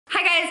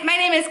guys, my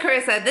name is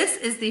Carissa. This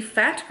is the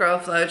Fat Girl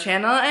Flow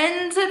channel,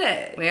 and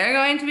today we are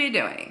going to be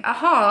doing a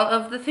haul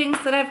of the things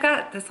that I've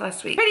got this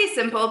last week. Pretty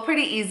simple,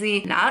 pretty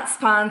easy, not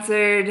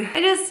sponsored.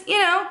 I just,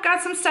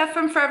 got some stuff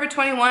from Forever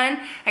 21.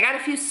 I got a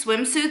few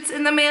swimsuits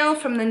in the mail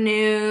from the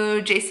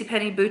new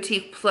JCPenney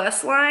Boutique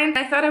Plus line.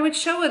 I thought I would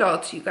show it all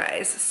to you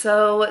guys,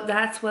 so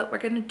that's what we're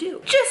gonna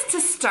do. Just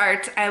to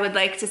start, I would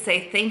like to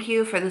say thank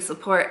you for the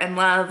support and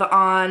love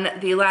on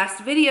the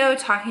last video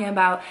talking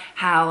about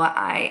how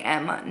I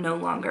am no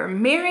longer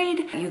married.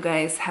 You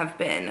guys have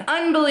been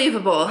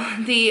unbelievable.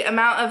 The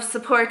amount of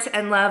support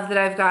and love that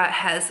I've got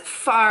has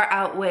far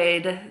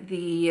outweighed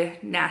the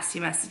nasty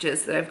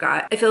messages that I've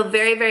got. I feel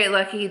very, very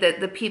lucky that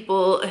the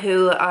people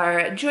who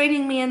are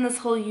joining me in this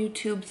whole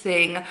YouTube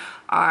thing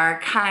are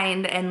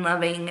kind and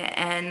loving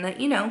and,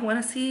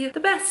 want to see the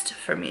best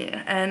for me.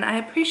 And I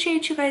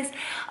appreciate you guys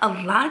a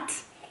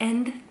lot.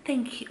 And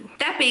thank you.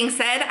 That being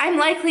said, I'm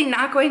likely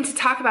not going to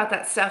talk about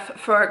that stuff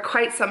for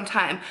quite some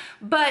time,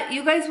 but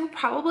you guys will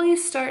probably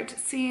start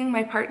seeing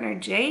my partner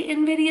Jay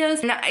in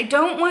videos. And I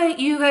don't want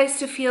you guys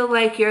to feel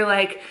like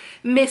you're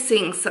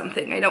missing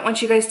something. I don't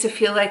want you guys to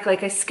feel like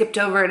I skipped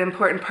over an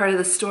important part of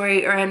the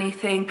story or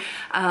anything.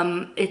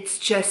 It's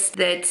just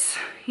that,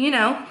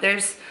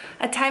 there's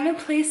a time and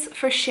place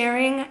for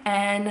sharing,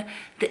 and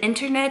the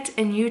internet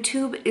and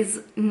YouTube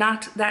is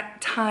not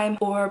that time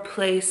or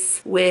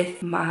place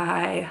with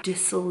my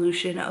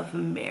dissolution of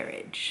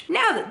marriage.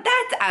 Now that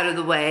that's out of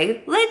the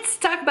way, let's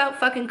talk about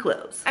fucking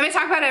clothes. I'm gonna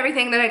talk about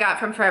everything that I got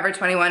from Forever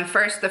 21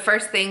 first. The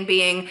first thing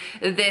being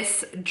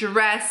this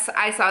dress.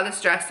 I saw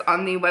this dress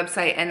on the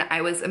website and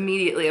I was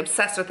immediately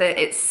obsessed with it.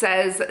 It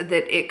says that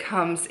it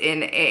comes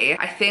in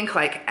I think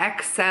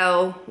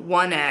XL,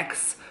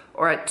 1X,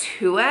 or a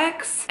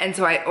 2X, and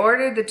so I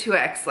ordered the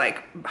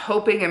 2X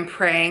hoping and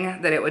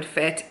praying that it would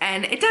fit,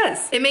 and it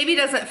does. It maybe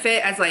doesn't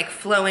fit as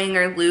flowing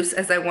or loose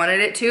as I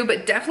wanted it to,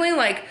 but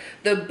definitely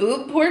the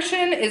boob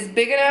portion is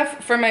big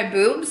enough for my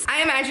boobs.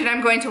 I imagine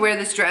I'm going to wear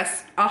this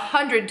dress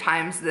 100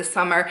 times this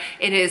summer.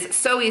 It is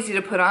so easy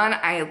to put on.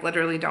 I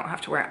literally don't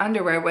have to wear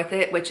underwear with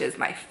it, which is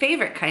my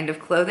favorite kind of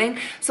clothing.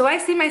 So I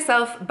see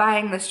myself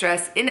buying this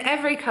dress in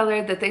every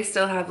color that they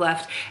still have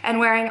left and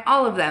wearing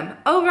all of them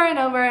over and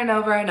over and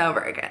over and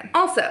over again.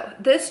 Also,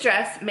 this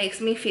dress makes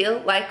me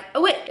feel like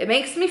a witch. It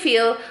makes me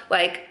feel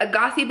like a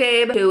gothy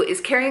babe who is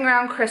carrying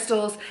around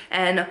crystals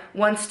and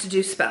wants to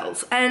do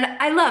spells. And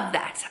I love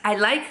that. I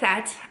like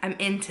that. I'm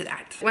into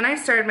that. When I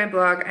started my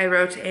blog, I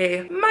wrote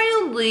a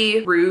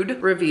mildly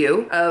rude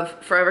review of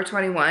Forever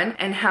 21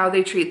 and how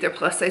they treat their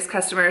plus size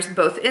customers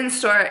both in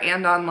store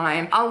and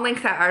online. I'll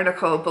link that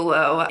article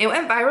below. It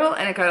went viral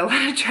and it got a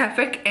lot of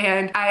traffic,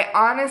 and I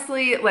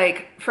honestly,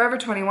 Forever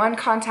 21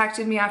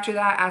 contacted me after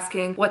that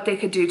asking what they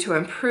could do to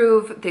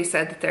improve. They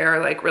said that they're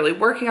really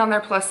working on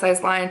their plus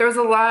size line. There was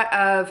a lot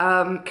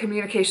of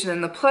communication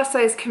in the plus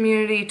size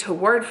community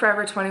toward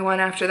Forever 21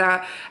 after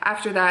that.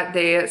 After that,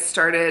 they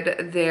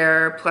started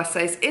their plus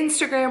size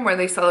Instagram where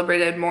they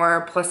celebrated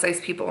more plus size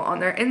people on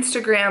their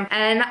Instagram.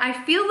 And I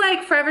feel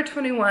like Forever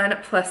 21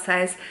 plus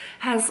size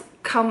has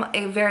come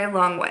a very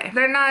long way.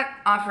 They're not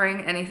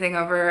offering anything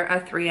over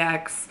a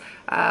 3X.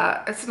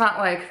 It's not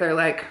like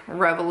they're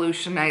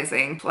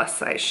revolutionizing plus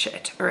size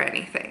shit or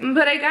anything.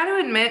 But I gotta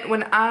admit,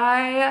 when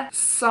I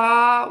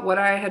saw what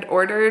I had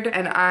ordered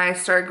and I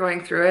started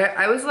going through it,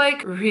 I was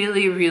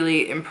really,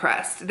 really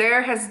impressed.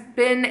 There has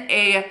been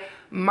a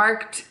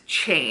marked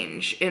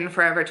change in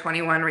Forever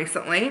 21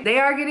 recently. They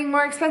are getting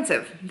more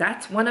expensive.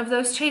 That's one of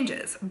those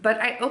changes.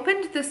 But I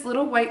opened this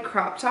little white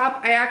crop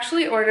top. I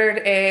actually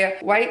ordered a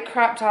white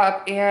crop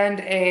top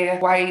and a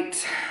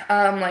white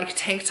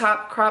tank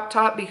top crop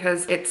top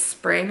because it's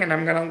spring and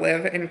I'm gonna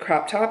live in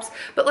crop tops.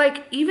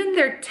 But even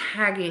their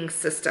tagging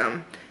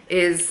system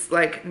is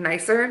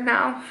nicer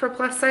now for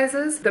plus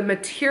sizes. The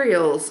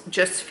materials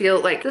just feel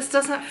this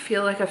doesn't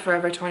feel like a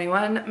Forever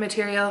 21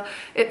 material.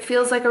 It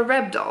feels like a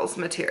Reb Dolls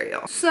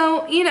material.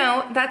 So,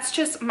 that's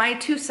just my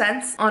 2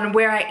 cents on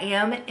where I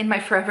am in my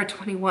Forever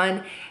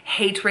 21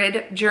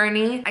 hatred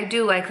journey. I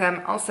do like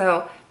them.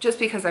 Also, just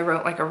because I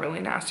wrote a really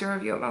nasty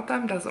review about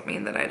them doesn't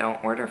mean that I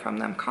don't order from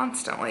them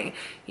constantly.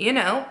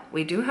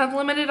 We do have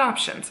limited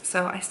options,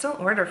 so I still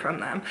order from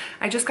them.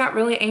 I just got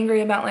really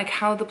angry about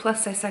how the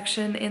plus size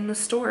section in the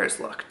stores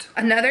looked.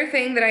 Another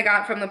thing that I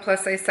got from the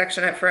plus size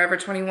section at Forever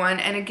 21,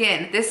 and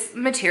again, this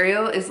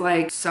material is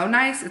so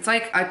nice. It's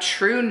a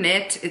true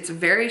knit. It's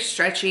very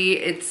stretchy.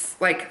 It's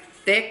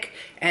thick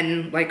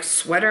and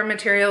sweater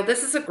material.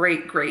 This is a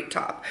great, great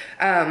top.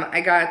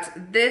 I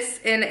got this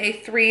in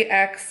a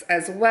 3X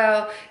as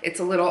well. It's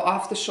a little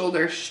off the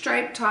shoulder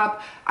striped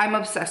top. I'm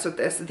obsessed with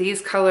this.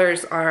 These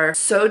colors are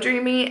so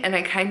dreamy, and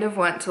I kind of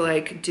want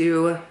to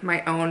do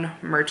my own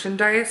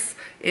merchandise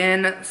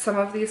in some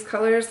of these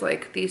colors,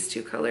 these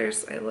 2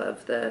 colors. I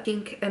love the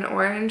pink and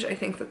orange. I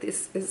think that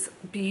this is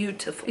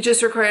beautiful. I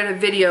just recorded a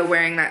video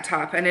wearing that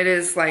top and it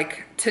is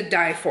to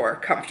die for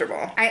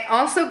comfortable. I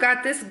also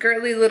got this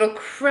girly little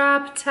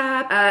crop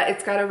crop top.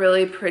 It's got a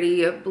really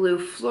pretty blue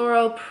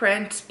floral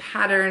print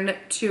pattern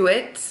to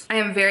it. I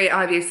am very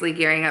obviously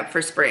gearing up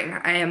for spring.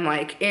 I am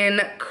like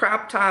in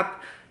crop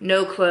top,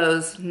 no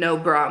clothes, no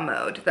bra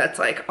mode. That's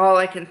like all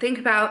I can think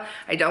about.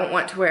 I don't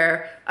want to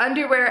wear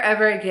underwear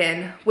ever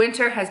again.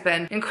 Winter has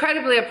been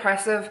incredibly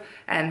oppressive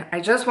and I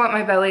just want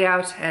my belly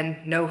out and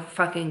no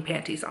fucking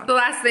panties on. The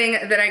last thing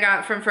that I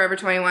got from Forever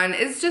 21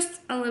 is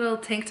just a little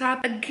tank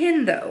top.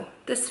 Again though,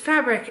 this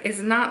fabric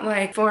is not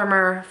like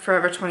former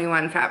Forever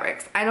 21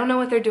 fabrics. I don't know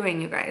what they're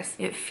doing, you guys.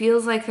 It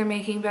feels like they're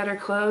making better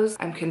clothes.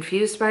 I'm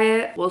confused by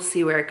it. We'll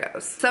see where it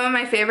goes. Some of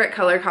my favorite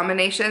color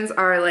combinations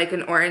are like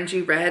an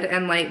orangey red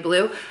and light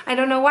blue. I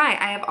don't know why.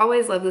 I have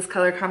always loved this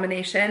color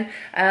combination.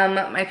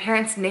 My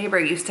parents' neighbor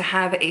used to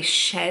have a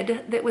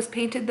shed that was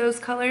painted those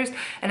colors,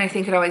 and I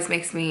think it always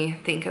makes me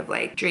think of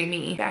like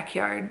dreamy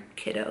backyard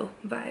kiddo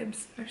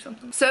vibes or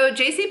something. So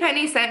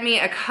JCPenney sent me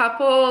a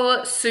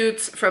couple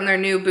suits from their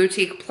new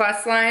Boutique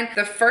Plus line.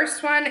 The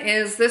first one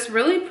is this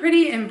really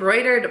pretty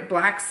embroidered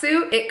black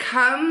suit. It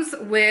comes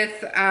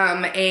with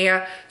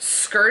a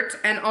skirt,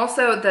 and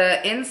also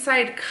the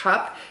inside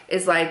cup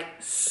is like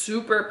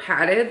super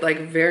padded, like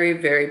very,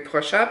 very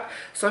push-up.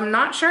 So I'm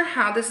not sure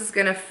how this is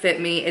gonna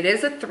fit me. It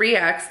is a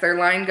 3X. Their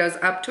line goes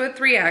up to a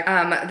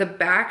 3X. The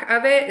back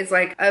of it is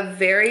like a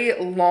very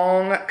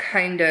long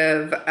kind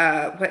of,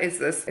 what is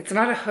this? It's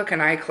not a hook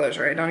and eye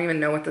closure. I don't even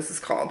know what this is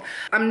called.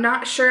 I'm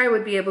not sure I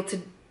would be able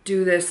to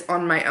do this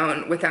on my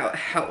own without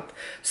help.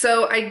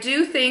 So I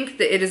do think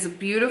that it is a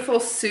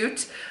beautiful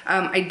suit.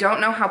 I don't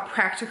know how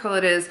practical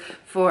it is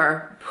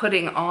for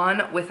putting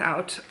on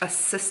without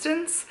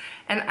assistance.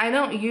 And I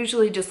don't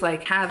usually just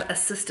like have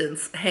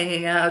assistants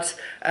hanging out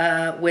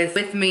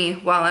with me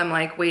while I'm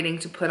like waiting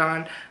to put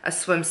on a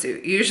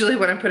swimsuit. Usually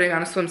when I'm putting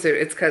on a swimsuit,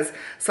 it's because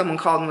someone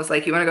called and was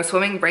like, you wanna go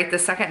swimming right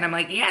this second? And I'm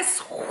like,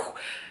 yes.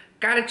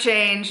 Gotta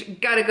change,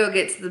 gotta go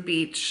get to the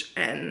beach,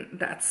 and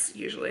that's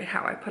usually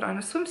how I put on a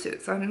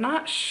swimsuit. So I'm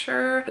not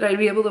sure that I'd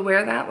be able to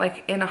wear that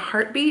like in a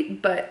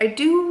heartbeat, but I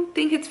do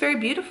think it's very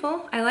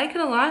beautiful. I like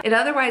it a lot. It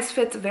otherwise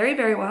fits very,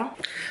 very well.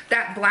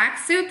 That black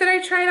suit that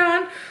I tried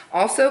on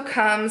also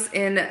comes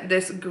in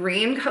this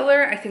green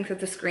color. I think that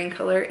this green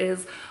color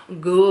is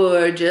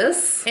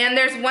gorgeous. And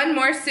there's one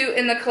more suit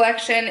in the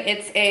collection.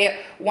 It's a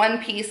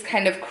one-piece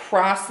kind of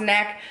cross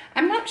neck.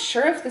 I'm not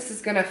sure if this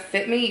is gonna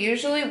fit me.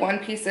 Usually one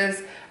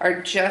pieces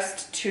are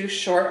just too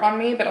short on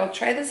me, but I'll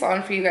try this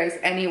on for you guys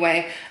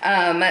anyway.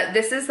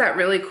 This is that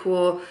really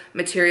cool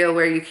material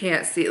where you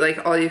can't see,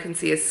 like all you can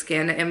see is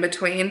skin in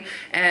between,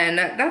 and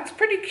that's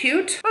pretty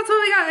cute. That's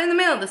what we got in the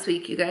mail this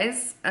week, you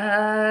guys.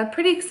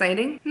 Pretty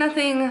exciting.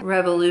 Nothing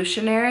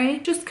revolutionary,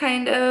 just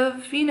kind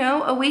of, you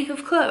know, a week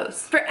of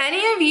clothes. For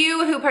any of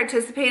you who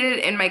participated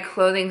in my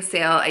clothing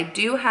sale, I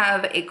do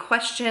have a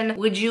question.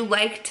 Would you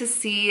like to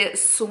see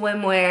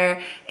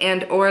swimwear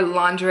and or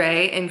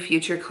lingerie in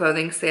future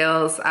clothing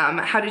sales?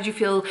 How did you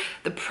feel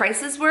the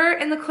prices were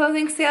in the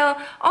clothing sale?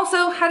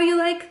 Also, how do you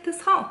like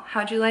this haul?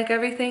 How'd you like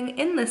everything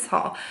in this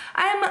haul?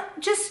 I'm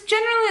just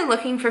generally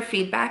looking for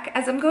feedback.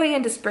 As I'm going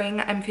into spring,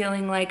 I'm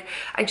feeling like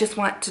I just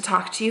want to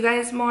talk to you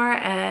guys more,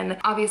 and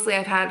obviously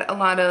I've had a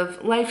lot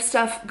of life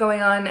stuff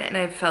going on and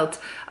I've felt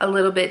a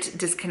little bit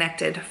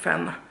disconnected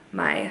from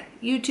my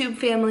YouTube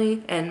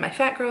family and my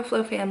Fat Girl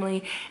Flow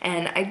family,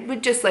 and I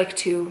would just like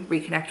to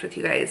reconnect with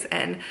you guys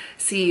and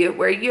see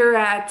where you're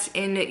at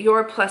in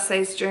your plus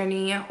size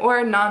journey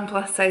or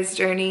non-plus size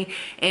journey,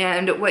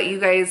 and what you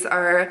guys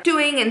are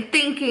doing and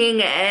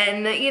thinking,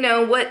 and you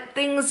know, what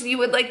things you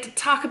would like to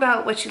talk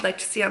about, what you'd like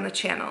to see on the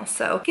channel.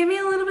 So give me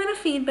a little bit of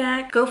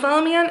feedback. Go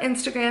follow me on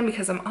Instagram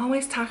because I'm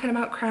always talking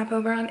about crap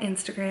over on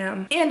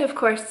Instagram. And of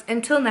course,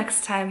 until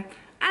next time,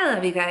 I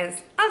love you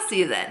guys. I'll see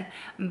you then.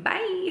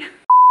 Bye.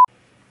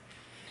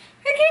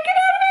 I can't get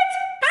out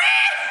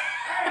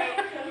of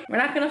it! Ah! We're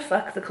not gonna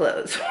fuck the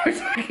clothes. We're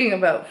talking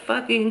about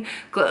fucking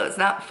clothes,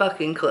 not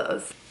fucking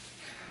clothes.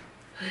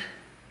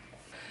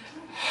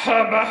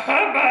 Hubba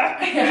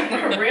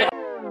hubba! For real.